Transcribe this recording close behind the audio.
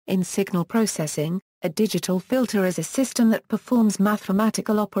In signal processing, a digital filter is a system that performs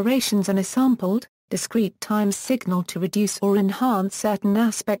mathematical operations on a sampled, discrete-time signal to reduce or enhance certain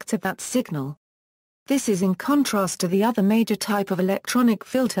aspects of that signal. This is in contrast to the other major type of electronic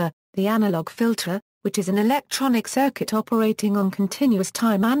filter, the analog filter, which is an electronic circuit operating on continuous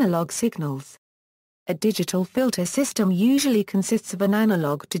time analog signals. A digital filter system usually consists of an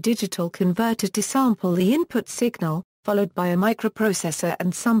analog to digital converter to sample the input signal, followed by a microprocessor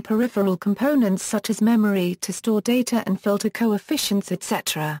and some peripheral components such as memory to store data and filter coefficients,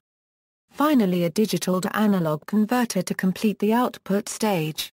 etc. Finally, a digital to analog converter to complete the output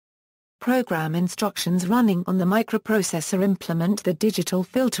stage. Program instructions running on the microprocessor implement the digital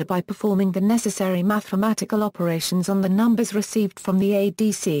filter by performing the necessary mathematical operations on the numbers received from the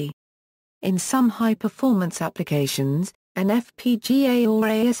ADC. In some high-performance applications, an FPGA or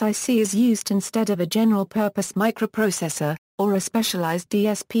ASIC is used instead of a general-purpose microprocessor, or a specialized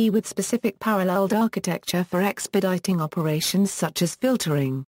DSP with specific paralleled architecture for expediting operations such as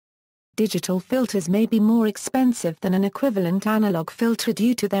filtering. Digital filters may be more expensive than an equivalent analog filter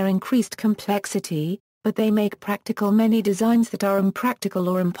due to their increased complexity, but they make practical many designs that are impractical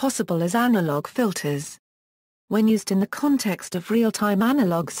or impossible as analog filters. When used in the context of real-time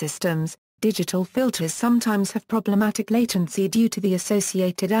analog systems, digital filters sometimes have problematic latency due to the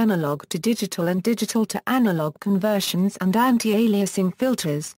associated analog to digital and digital to analog conversions and anti-aliasing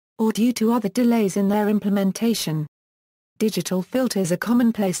filters, or due to other delays in their implementation. Digital filters are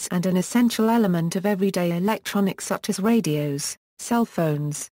commonplace and an essential element of everyday electronics such as radios, cell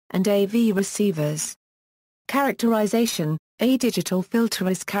phones, and AV receivers. Characterization: a digital filter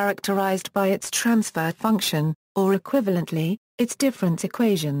is characterized by its transfer function, or equivalently, its difference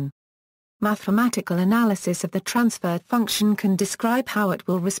equation. Mathematical analysis of the transfer function can describe how it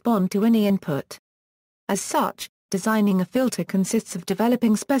will respond to any input. As such, designing a filter consists of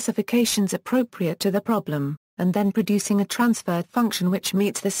developing specifications appropriate to the problem, and then producing a transfer function which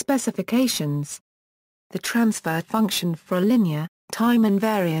meets the specifications. The transfer function for a linear,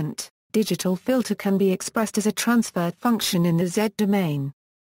 time-invariant, digital filter can be expressed as a transfer function in the Z-domain.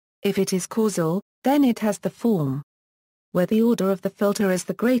 If it is causal, then it has the form where the order of the filter is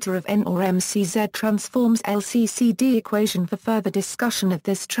the greater of n or m. See Z transforms LCCD equation for further discussion of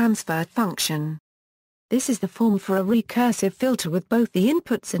this transfer function. This is the form for a recursive filter with both the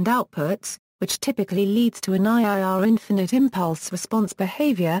inputs and outputs, which typically leads to an IIR infinite impulse response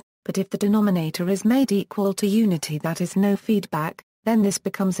behavior, but if the denominator is made equal to unity, that is no feedback, then this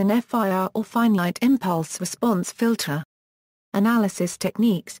becomes an FIR or finite impulse response filter. Analysis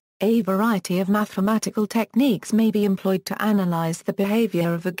techniques: a variety of mathematical techniques may be employed to analyze the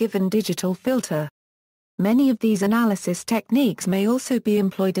behavior of a given digital filter. Many of these analysis techniques may also be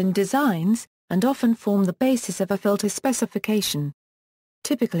employed in designs, and often form the basis of a filter specification.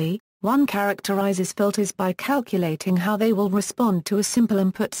 Typically, one characterizes filters by calculating how they will respond to a simple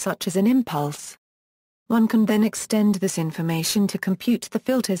input such as an impulse. One can then extend this information to compute the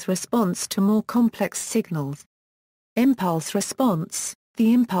filter's response to more complex signals. Impulse response: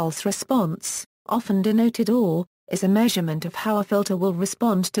 the impulse response, often denoted OR, is a measurement of how a filter will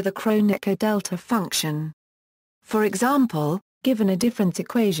respond to the Kronecker delta function. For example, given a difference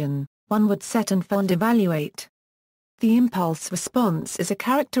equation, one would set and evaluate. The impulse response is a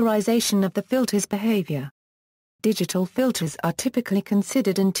characterization of the filter's behavior. Digital filters are typically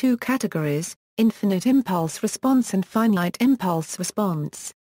considered in two categories: infinite impulse response and finite impulse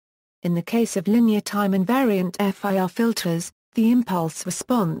response. In the case of linear time-invariant FIR filters, the impulse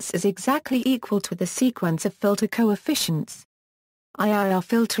response is exactly equal to the sequence of filter coefficients. IIR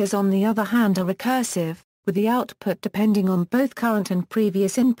filters, on the other hand, are recursive, with the output depending on both current and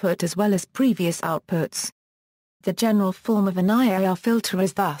previous input as well as previous outputs. The general form of an IIR filter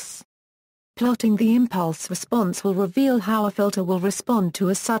is thus. Plotting the impulse response will reveal how a filter will respond to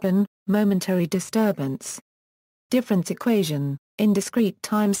a sudden, momentary disturbance. Difference equation: in discrete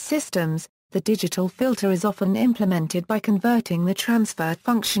time systems, the digital filter is often implemented by converting the transfer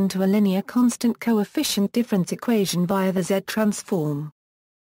function to a linear constant coefficient difference equation via the Z transform.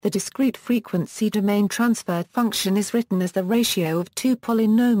 The discrete frequency domain transfer function is written as the ratio of two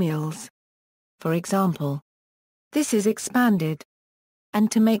polynomials. For example, this is expanded.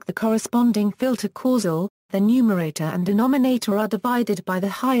 And to make the corresponding filter causal, the numerator and denominator are divided by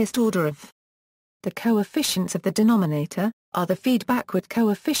the highest order of. The coefficients of the denominator are the feed-backward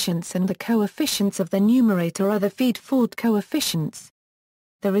coefficients and the coefficients of the numerator are the feed-forward coefficients.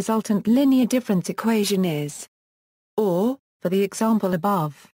 The resultant linear difference equation is or, for the example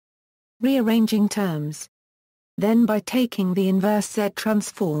above. Rearranging terms. Then by taking the inverse Z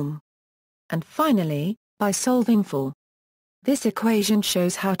transform. And finally, by solving for This equation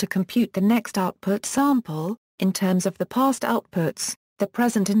shows how to compute the next output sample, in terms of the past outputs, the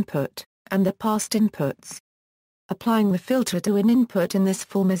present input, and the past inputs. Applying the filter to an input in this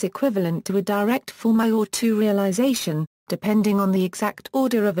form is equivalent to a direct form I or to realization, depending on the exact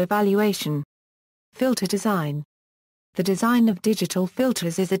order of evaluation. Filter design. The design of digital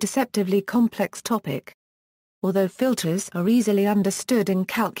filters is a deceptively complex topic. Although filters are easily understood and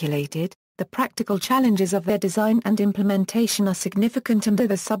calculated, the practical challenges of their design and implementation are significant and are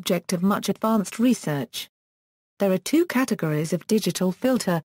the subject of much advanced research. There are two categories of digital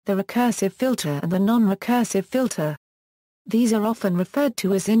filter, the recursive filter and the non-recursive filter. These are often referred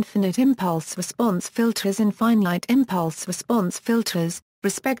to as infinite impulse response filters and finite impulse response filters,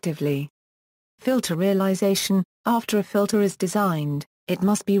 respectively. Filter realization. After a filter is designed, it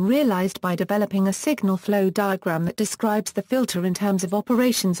must be realized by developing a signal flow diagram that describes the filter in terms of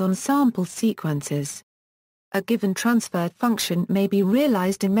operations on sample sequences. A given transfer function may be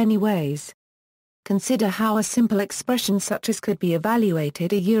realized in many ways. Consider how a simple expression such as could be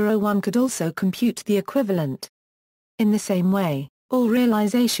evaluated one could also compute the equivalent. In the same way, all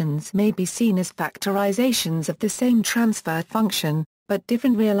realizations may be seen as factorizations of the same transfer function, but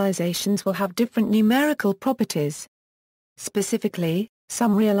different realizations will have different numerical properties. Specifically,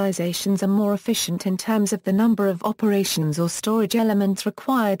 some realizations are more efficient in terms of the number of operations or storage elements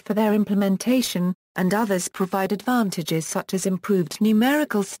required for their implementation, and others provide advantages such as improved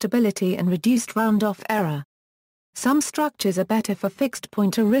numerical stability and reduced round-off error. Some structures are better for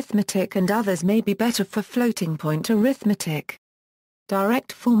fixed-point arithmetic and others may be better for floating-point arithmetic.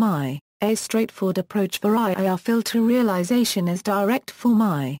 Direct form I. A straightforward approach for IIR filter realization is direct form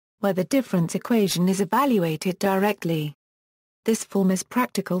I, where the difference equation is evaluated directly. This form is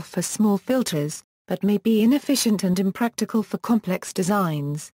practical for small filters, but may be inefficient and impractical for complex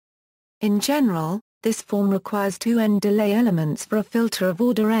designs. In general, this form requires 2 n delay elements for a filter of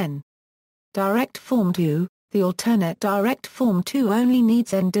order n. Direct form 2, the alternate direct form 2 only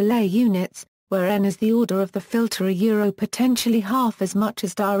needs n delay units, where n is the order of the filter potentially half as much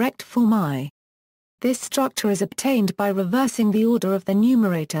as direct form I. This structure is obtained by reversing the order of the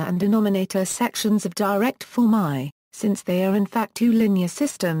numerator and denominator sections of direct form I, since they are in fact two linear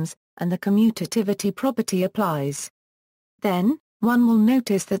systems, and the commutativity property applies. Then, one will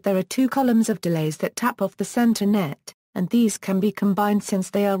notice that there are 2 columns of delays that tap off the center net, and these can be combined since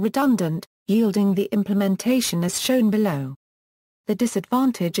they are redundant, yielding the implementation as shown below. The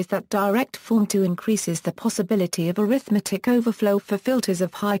disadvantage is that direct form 2 increases the possibility of arithmetic overflow for filters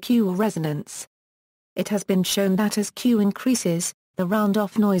of high Q or resonance. It has been shown that as Q increases, the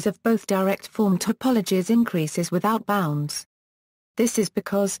round-off noise of both direct form topologies increases without bounds. This is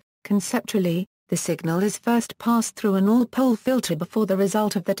because, conceptually, the signal is first passed through an all-pole filter before the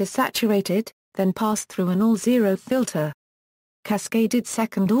result of that is saturated, then passed through an all-zero filter. Cascaded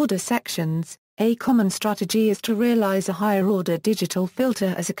second-order sections. A common strategy is to realize a higher-order digital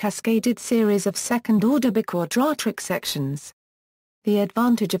filter as a cascaded series of second-order biquadratic sections. The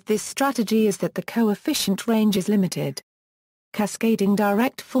advantage of this strategy is that the coefficient range is limited. Cascading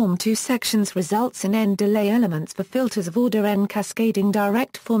direct form 2 sections results in n delay elements for filters of order n. Cascading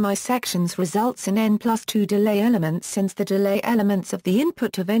direct form I sections results in n plus 2 delay elements since the delay elements of the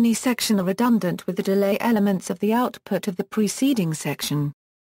input of any section are redundant with the delay elements of the output of the preceding section.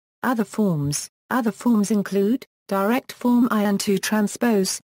 Other forms include, direct form I and 2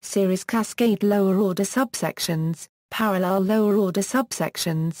 transpose, series cascade lower-order subsections, parallel lower-order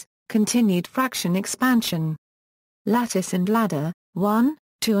subsections, continued fraction expansion. Lattice and ladder, 1,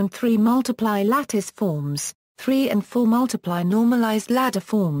 2 and 3 multiply lattice forms, 3 and 4 multiply normalized ladder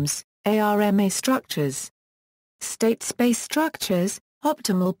forms, ARMA structures. State space structures,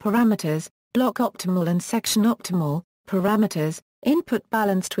 optimal parameters, block optimal and section optimal, parameters, input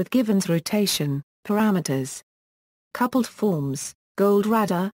balanced with Givens rotation, parameters. Coupled forms,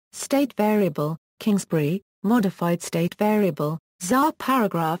 Gold-Radar, state variable, Kingsbury, modified state variable, ZAR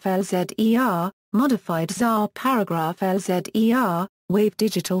paragraph LZER, modified ZAR paragraph LZER, wave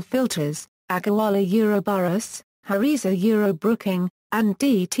digital filters, Agawala Burris, Hariza Brooking, and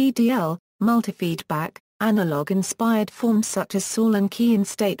DTDL, multifeedback, analog-inspired forms such as Saul and Key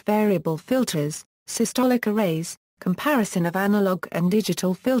state variable filters, systolic arrays, comparison of analog and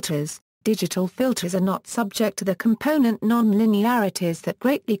digital filters. Digital filters are not subject to the component non-linearities that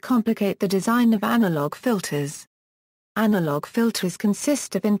greatly complicate the design of analog filters. Analog filters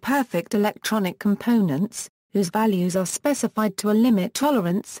consist of imperfect electronic components, whose values are specified to a limit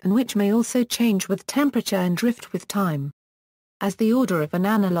tolerance and which may also change with temperature and drift with time. As the order of an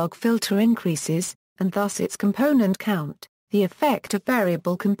analog filter increases, and thus its component count, the effect of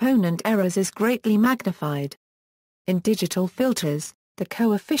variable component errors is greatly magnified. In digital filters, the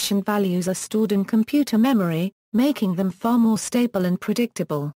coefficient values are stored in computer memory, making them far more stable and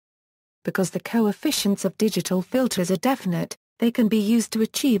predictable. Because the coefficients of digital filters are definite, they can be used to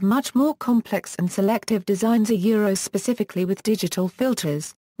achieve much more complex and selective designs. Specifically with digital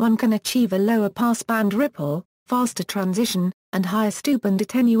filters, one can achieve a lower passband ripple, faster transition, and higher stopband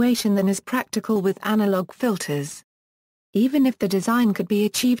attenuation than is practical with analog filters. Even if the design could be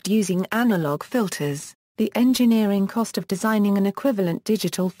achieved using analog filters, the engineering cost of designing an equivalent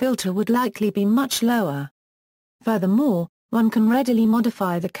digital filter would likely be much lower. Furthermore, one can readily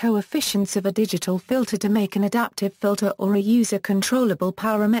modify the coefficients of a digital filter to make an adaptive filter or a user-controllable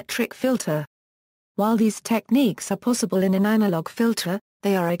parametric filter. While these techniques are possible in an analog filter,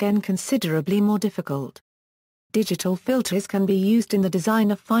 they are again considerably more difficult. Digital filters can be used in the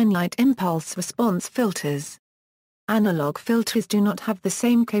design of finite impulse response filters. Analog filters do not have the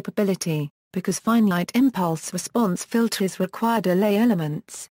same capability, because finite impulse response filters require delay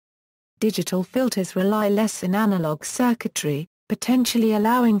elements. Digital filters rely less on analog circuitry, potentially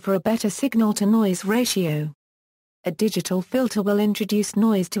allowing for a better signal-to-noise ratio. A digital filter will introduce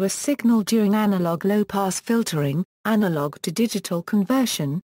noise to a signal during analog low-pass filtering, analog-to-digital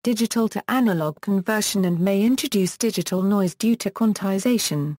conversion, digital-to-analog conversion, and may introduce digital noise due to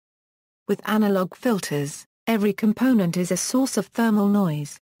quantization. With analog filters, every component is a source of thermal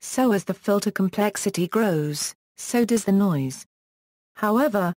noise, so as the filter complexity grows, so does the noise.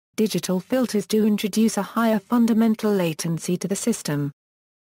 However, digital filters do introduce a higher fundamental latency to the system.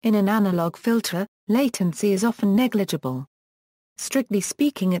 In an analog filter, latency is often negligible. Strictly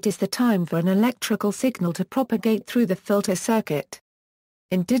speaking, it is the time for an electrical signal to propagate through the filter circuit.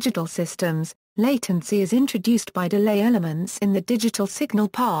 In digital systems, latency is introduced by delay elements in the digital signal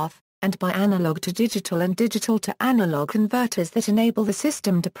path, and by analog to digital and digital to analog converters that enable the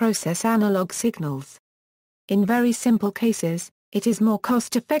system to process analog signals. In very simple cases, it is more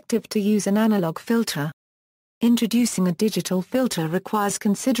cost-effective to use an analog filter. Introducing a digital filter requires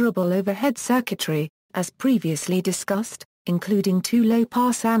considerable overhead circuitry, as previously discussed, including two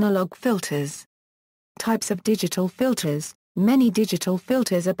low-pass analog filters. Types of digital filters. Many digital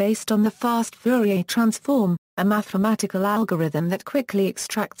filters are based on the fast Fourier transform, a mathematical algorithm that quickly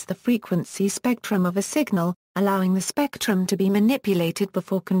extracts the frequency spectrum of a signal, allowing the spectrum to be manipulated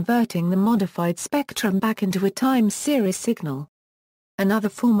before converting the modified spectrum back into a time series signal. Another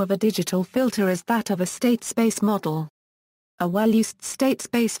form of a digital filter is that of a state space model. A well-used state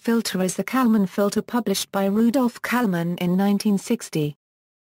space filter is the Kalman filter published by Rudolf Kalman in 1960.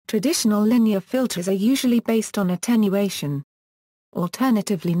 Traditional linear filters are usually based on attenuation.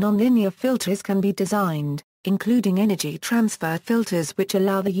 Alternatively, nonlinear filters can be designed, including energy transfer filters which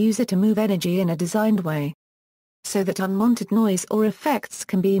allow the user to move energy in a designed way, so that unwanted noise or effects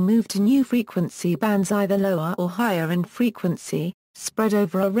can be moved to new frequency bands, either lower or higher in frequency, spread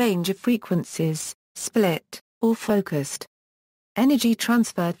over a range of frequencies, split, or focused. Energy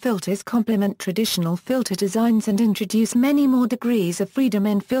transfer filters complement traditional filter designs and introduce many more degrees of freedom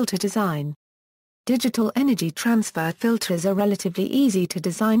in filter design. Digital energy transfer filters are relatively easy to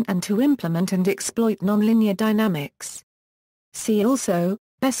design and to implement and exploit nonlinear dynamics. See also,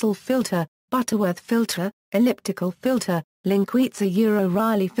 Bessel filter, Butterworth filter, elliptical filter,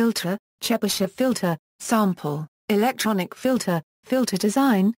 Linkwitzer-Riley filter, Chebyshev filter, sample, electronic filter, filter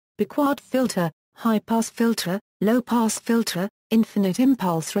design, Biquard filter, high-pass filter, low-pass filter, infinite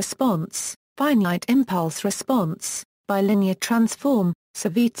impulse response, finite impulse response, bilinear transform,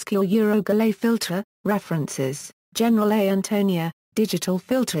 Savitsky or Gallet filter. References, General A. Antonia, Digital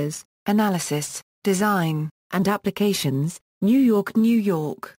Filters, Analysis, Design, and Applications, New York,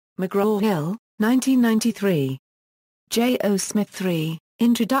 McGraw-Hill, 1993. J. O. Smith III,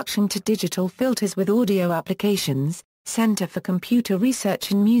 Introduction to Digital Filters with Audio Applications, Center for Computer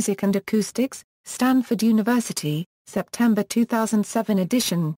Research in Music and Acoustics, Stanford University, September 2007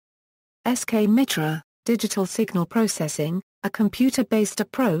 edition. S. K. Mitra, Digital Signal Processing, A Computer-Based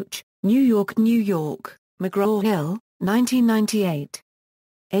Approach, New York, McGraw-Hill, 1998.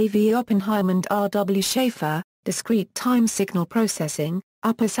 A. V. Oppenheim and R. W. Schaefer, Discrete-Time Signal Processing,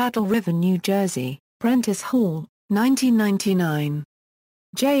 Upper Saddle River, New Jersey, Prentice Hall, 1999.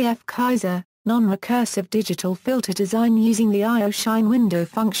 J. F. Kaiser, Non-Recursive Digital Filter Design Using the IO-Shine Window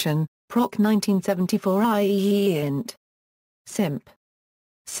Function, Proc 1974 IEEE int. Simp.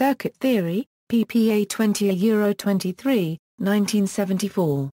 Circuit Theory, PPA 20/23,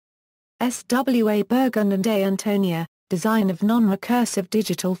 1974. S. W. A. Bergen and A. Antonia, Design of Non-Recursive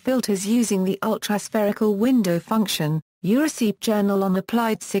Digital Filters Using the Ultraspherical Window Function, Eurocep Journal on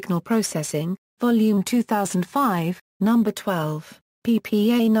Applied Signal Processing, Volume 2005, No. 12,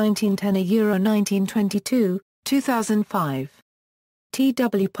 PPA 1910/1922, 2005. T.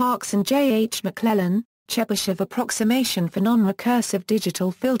 W. Parks and J. H. McClellan, Chebyshev Approximation for Non-Recursive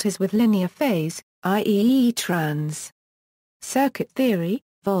Digital Filters with Linear Phase, IEEE Trans. Circuit Theory,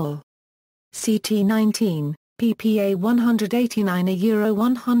 Vol. CT19, ppA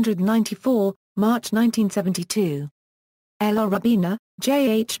 189-194, March 1972. L. Rabina, J.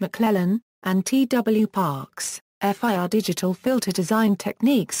 H. McClellan, and T. W. Parks, FIR Digital Filter Design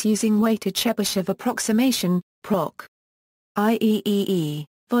Techniques Using Weighted Chebyshev Approximation, Proc. IEEE,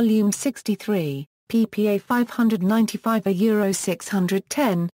 Volume 63, ppA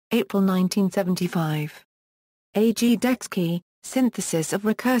 595-610, April 1975. A. G. Dexkey, Synthesis of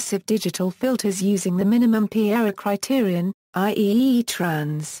Recursive Digital Filters Using the Minimum P-Error Criterion, IEEE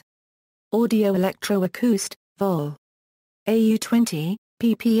Trans. Audio Electroacoust, Vol. AU20,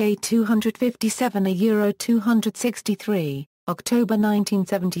 ppA 257-263, October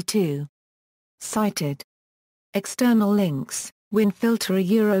 1972. Cited. External links: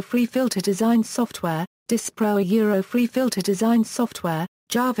 WinFilter Free Filter Design Software, Dispro Free Filter Design Software,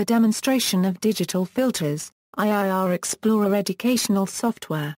 Java Demonstration of Digital Filters, IIR Explorer Educational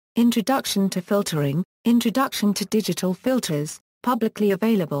Software, Introduction to Filtering, Introduction to Digital Filters, publicly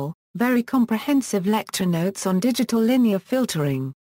available, very comprehensive lecture notes on digital linear filtering.